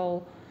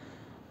neutral,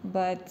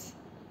 but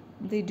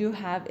they do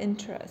have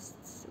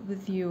interests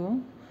with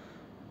you,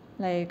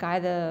 like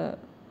either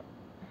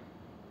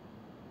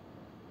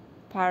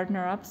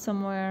partner up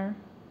somewhere,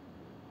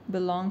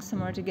 belong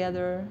somewhere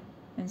together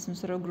in some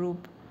sort of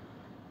group.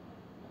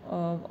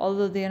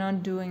 Although they're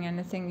not doing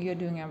anything, you're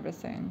doing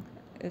everything.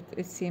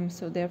 It seems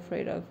so. They're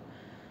afraid of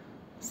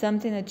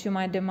something that you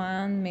might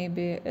demand.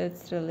 Maybe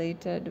it's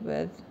related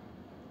with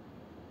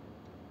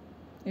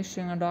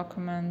issuing a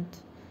document,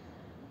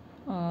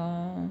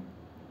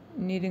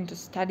 needing to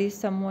study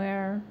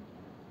somewhere,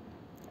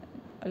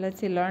 let's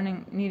say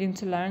needing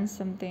to learn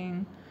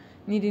something,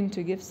 needing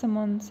to give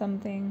someone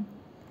something.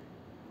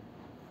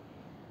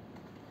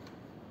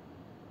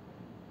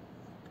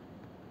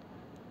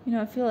 You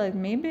know, I feel like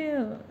maybe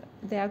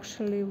they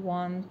actually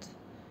want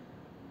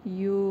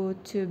you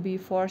to be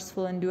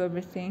forceful and do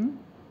everything,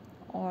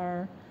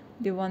 or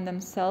they want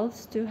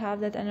themselves to have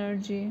that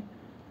energy.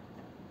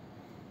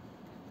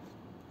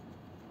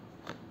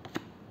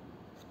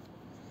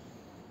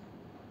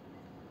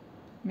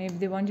 Maybe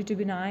they want you to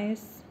be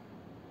nice.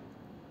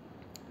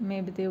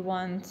 Maybe they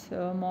want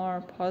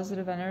more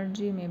positive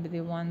energy. Maybe they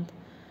want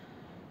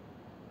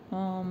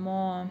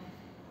more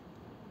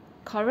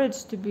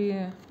courage to be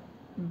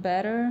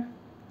better.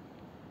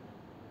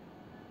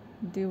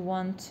 They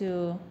want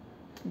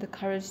the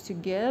courage to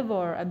give,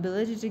 or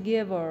ability to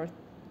give, or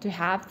to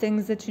have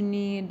things that you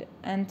need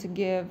and to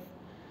give,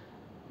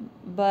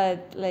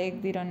 but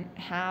like they don't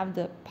have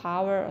the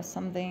power or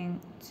something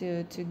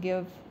to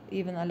give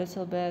even a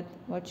little bit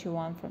what you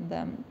want from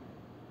them,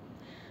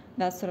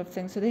 that sort of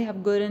thing. So they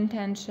have good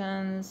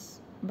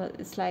intentions, but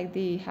it's like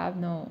they have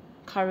no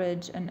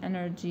courage and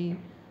energy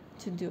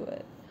to do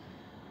it.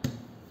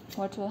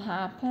 What will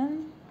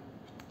happen?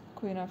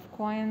 Queen of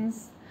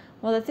Coins.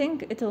 Well, I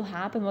think it will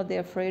happen what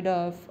they're afraid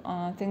of.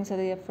 Things that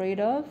they're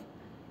afraid of,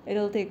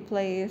 it'll take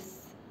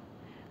place.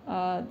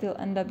 They'll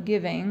end up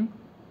giving.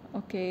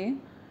 Okay,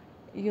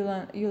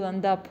 you'll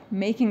end up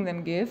making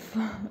them give,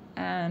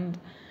 and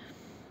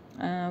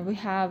we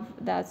have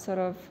that sort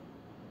of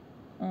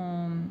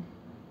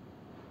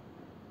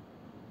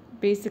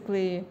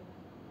basically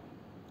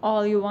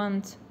all you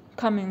want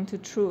coming to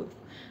truth,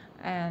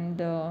 and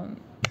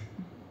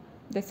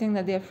the thing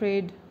that they're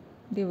afraid,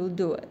 they will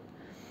do it.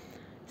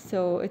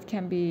 So it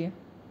can be,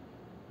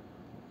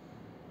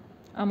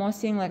 I'm more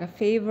seeing like a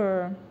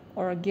favor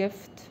or a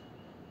gift,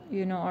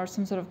 you know, or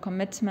some sort of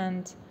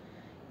commitment,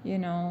 you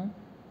know,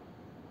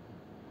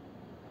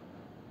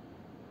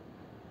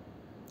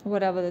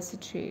 whatever the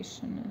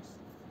situation is.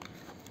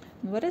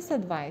 What is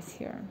advice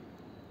here?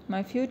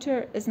 My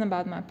future isn't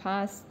about my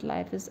past.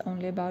 Life is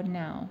only about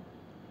now.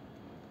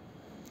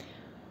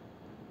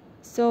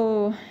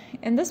 So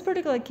in this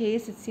particular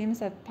case, it seems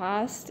that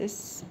past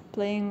is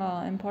playing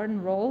an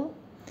important role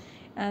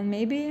And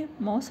maybe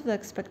most of the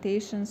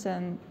expectations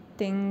and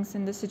things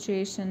in the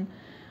situation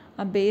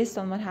are based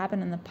on what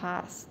happened in the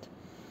past.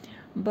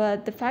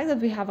 But the fact that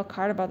we have a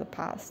card about the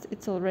past,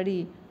 it's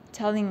already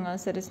telling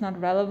us that it's not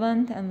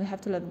relevant and we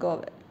have to let go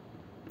of it.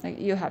 Like,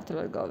 you have to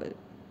let go of it.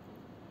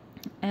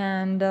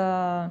 And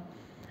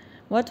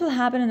what will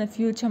happen in the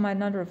future might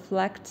not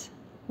reflect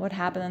what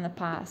happened in the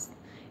past.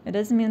 It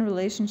doesn't mean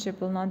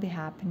relationship will not be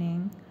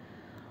happening,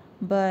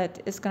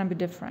 but it's going to be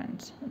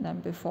different than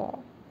before.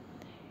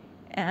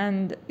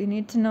 And you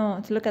need to know,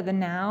 to look at the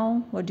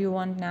now. What do you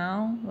want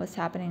now? What's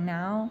happening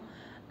now?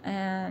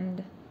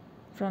 And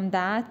from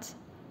that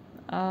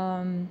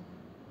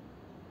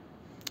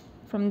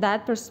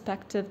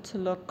perspective, to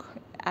look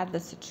at the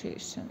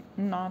situation,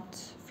 not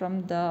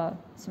from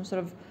some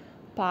sort of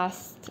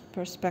past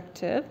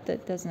perspective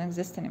that doesn't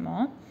exist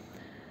anymore.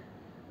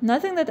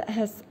 Nothing that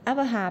has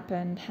ever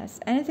happened has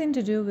anything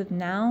to do with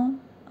now,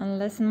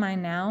 unless in my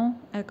now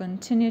I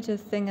continue to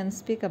think and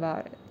speak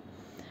about it.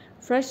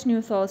 Fresh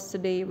new thoughts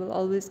today will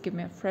always give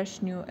me a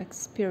fresh new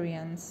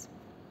experience.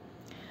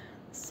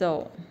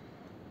 So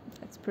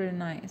that's pretty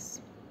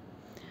nice.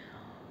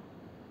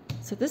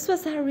 So this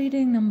was our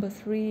reading number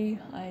 3.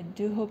 I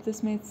do hope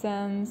this made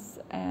sense,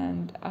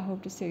 and I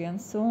hope to see you again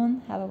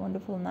soon. Have a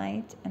wonderful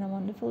night and a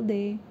wonderful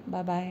day.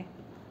 Bye bye.